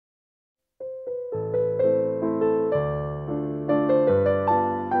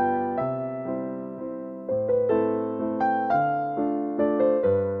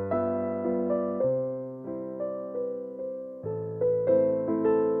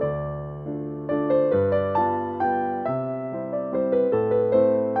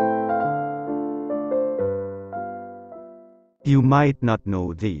You might not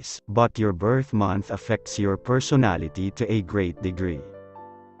know this, but your birth month affects your personality to a great degree.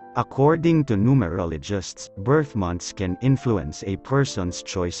 According to numerologists, birth months can influence a person's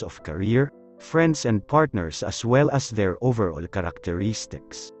choice of career, friends and partners as well as their overall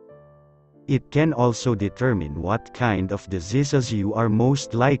characteristics. It can also determine what kind of diseases you are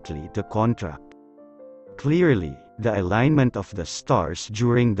most likely to contract. Clearly, the alignment of the stars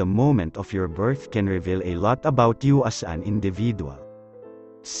during the moment of your birth can reveal a lot about you as an individual.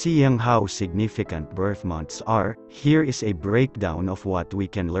 Seeing how significant birth months are, here is a breakdown of what we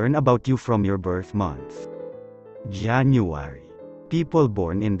can learn about you from your birth month. January. People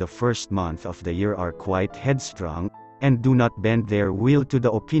born in the first month of the year are quite headstrong, and do not bend their will to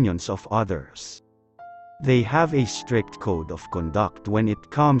the opinions of others. They have a strict code of conduct when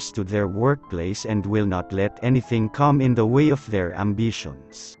it comes to their workplace and will not let anything come in the way of their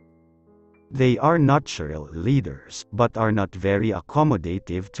ambitions. They are natural leaders, but are not very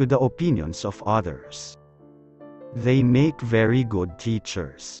accommodative to the opinions of others. They make very good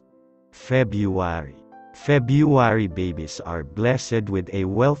teachers. February. February babies are blessed with a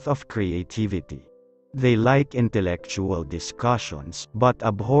wealth of creativity. They like intellectual discussions, but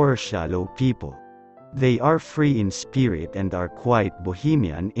abhor shallow people. They are free in spirit and are quite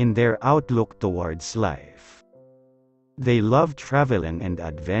bohemian in their outlook towards life. They love traveling and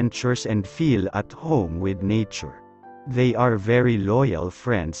adventures and feel at home with nature. They are very loyal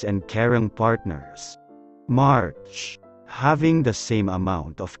friends and caring partners. March. Having the same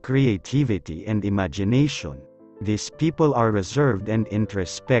amount of creativity and imagination, these people are reserved and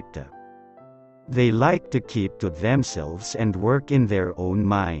introspective. They like to keep to themselves and work in their own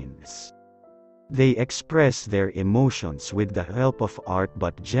minds. They express their emotions with the help of art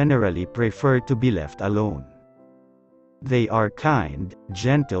but generally prefer to be left alone. They are kind,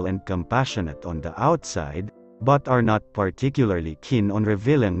 gentle and compassionate on the outside, but are not particularly keen on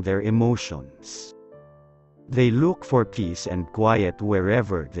revealing their emotions. They look for peace and quiet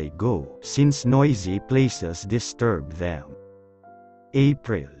wherever they go, since noisy places disturb them.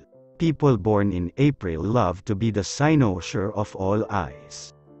 April. People born in April love to be the cynosure of all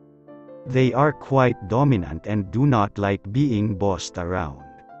eyes. They are quite dominant and do not like being bossed around.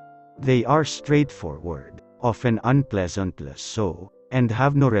 They are straightforward, often unpleasantly so, and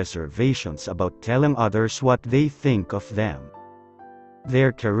have no reservations about telling others what they think of them.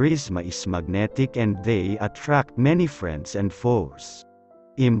 Their charisma is magnetic and they attract many friends and foes.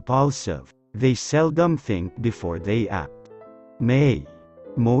 Impulsive, they seldom think before they act. May.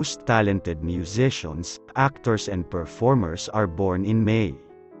 Most talented musicians, actors and performers are born in May.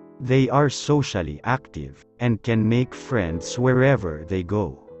 They are socially active, and can make friends wherever they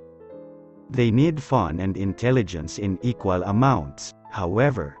go. They need fun and intelligence in equal amounts,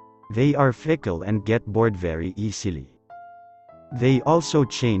 however, they are fickle and get bored very easily. They also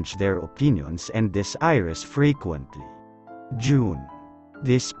change their opinions and desires frequently. June.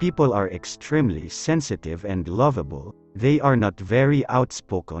 These people are extremely sensitive and lovable, they are not very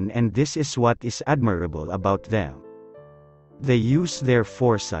outspoken and this is what is admirable about them. They use their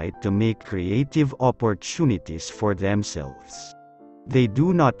foresight to make creative opportunities for themselves. They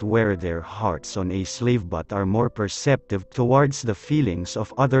do not wear their hearts on a sleeve but are more perceptive towards the feelings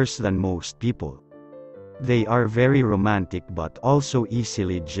of others than most people. They are very romantic but also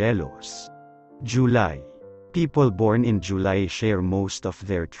easily jealous. July. People born in July share most of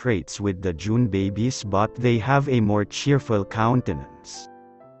their traits with the June babies but they have a more cheerful countenance.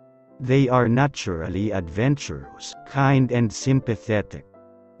 They are naturally adventurous, kind and sympathetic.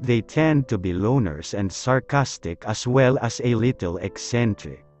 They tend to be loners and sarcastic as well as a little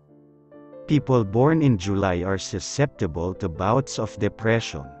eccentric. People born in July are susceptible to bouts of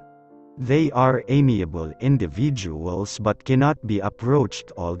depression. They are amiable individuals but cannot be approached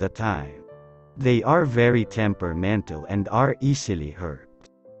all the time. They are very temperamental and are easily hurt.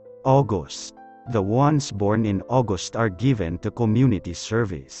 August. The ones born in August are given to community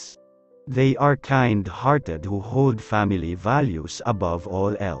service. They are kind-hearted who hold family values above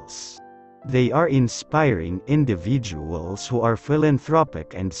all else. They are inspiring individuals who are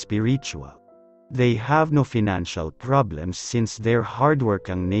philanthropic and spiritual. They have no financial problems since their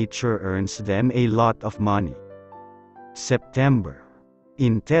hardworking nature earns them a lot of money. September.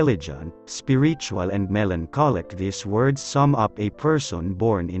 Intelligent, spiritual and melancholic. These words sum up a person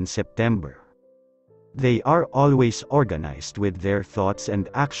born in September. They are always organized with their thoughts and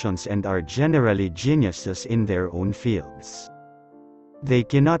actions and are generally geniuses in their own fields. They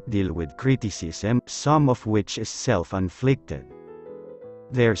cannot deal with criticism, some of which is self-inflicted.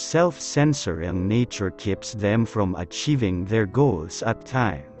 Their self-censoring nature keeps them from achieving their goals at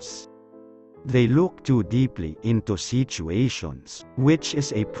times. They look too deeply into situations, which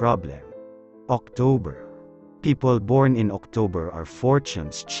is a problem. October. People born in October are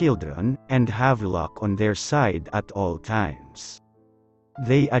fortune's children, and have luck on their side at all times.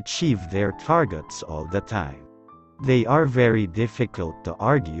 They achieve their targets all the time. They are very difficult to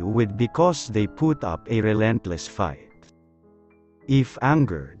argue with because they put up a relentless fight. If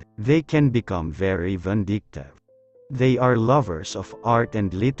angered, they can become very vindictive. They are lovers of art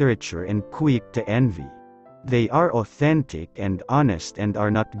and literature and quick to envy. They are authentic and honest and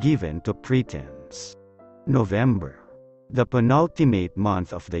are not given to pretense. November. The penultimate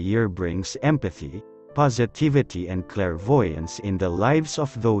month of the year brings empathy, positivity and clairvoyance in the lives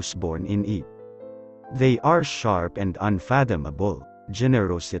of those born in it. They are sharp and unfathomable.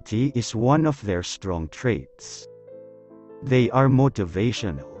 Generosity is one of their strong traits. They are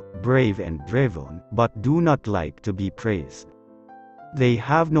motivational, brave and driven, but do not like to be praised. They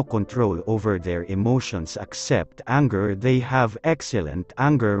have no control over their emotions except anger. They have excellent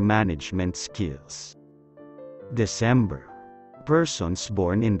anger management skills. December. Persons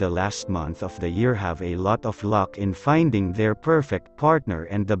born in the last month of the year have a lot of luck in finding their perfect partner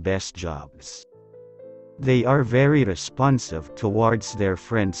and the best jobs. They are very responsive towards their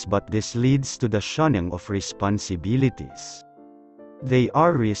friends, but this leads to the shunning of responsibilities. They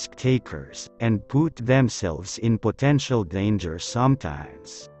are risk takers, and put themselves in potential danger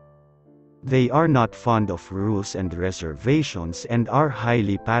sometimes. They are not fond of rules and reservations and are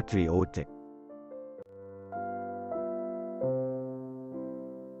highly patriotic.